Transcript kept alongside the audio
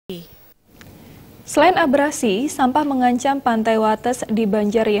Selain abrasi, sampah mengancam Pantai Wates di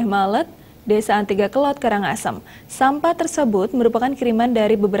BANJAR, MALET, Desa ANTIGA, KELOD, Karangasem. Sampah tersebut merupakan kiriman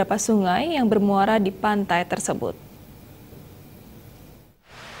dari beberapa sungai yang bermuara di pantai tersebut.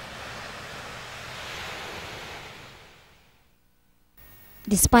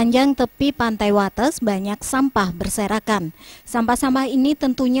 Di sepanjang tepi Pantai Wates banyak sampah berserakan. Sampah-sampah ini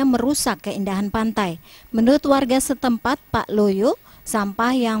tentunya merusak keindahan pantai. Menurut warga setempat, Pak Loyo,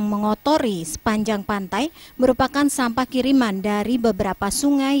 sampah yang mengotori sepanjang pantai merupakan sampah kiriman dari beberapa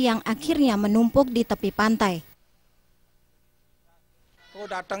sungai yang akhirnya menumpuk di tepi pantai. Oh,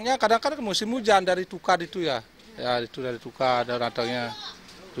 datangnya kadang-kadang musim hujan dari tukar itu ya. Ya itu dari tukar datangnya.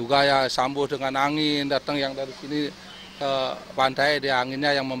 Juga ya sambung dengan angin datang yang dari sini ke pantai, dia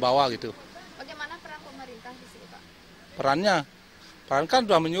anginnya yang membawa gitu. Bagaimana peran pemerintah di sini, Pak? Peran kan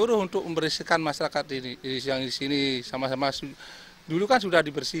sudah menyuruh untuk membersihkan masyarakat ini yang di sini sama-sama. Dulu kan sudah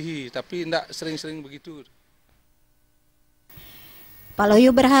dibersihi, tapi tidak sering-sering begitu. Pak Loyo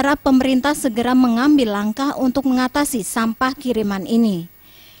berharap pemerintah segera mengambil langkah untuk mengatasi sampah kiriman ini.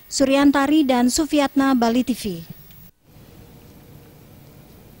 Suryantari dan Sufiatna, Bali TV.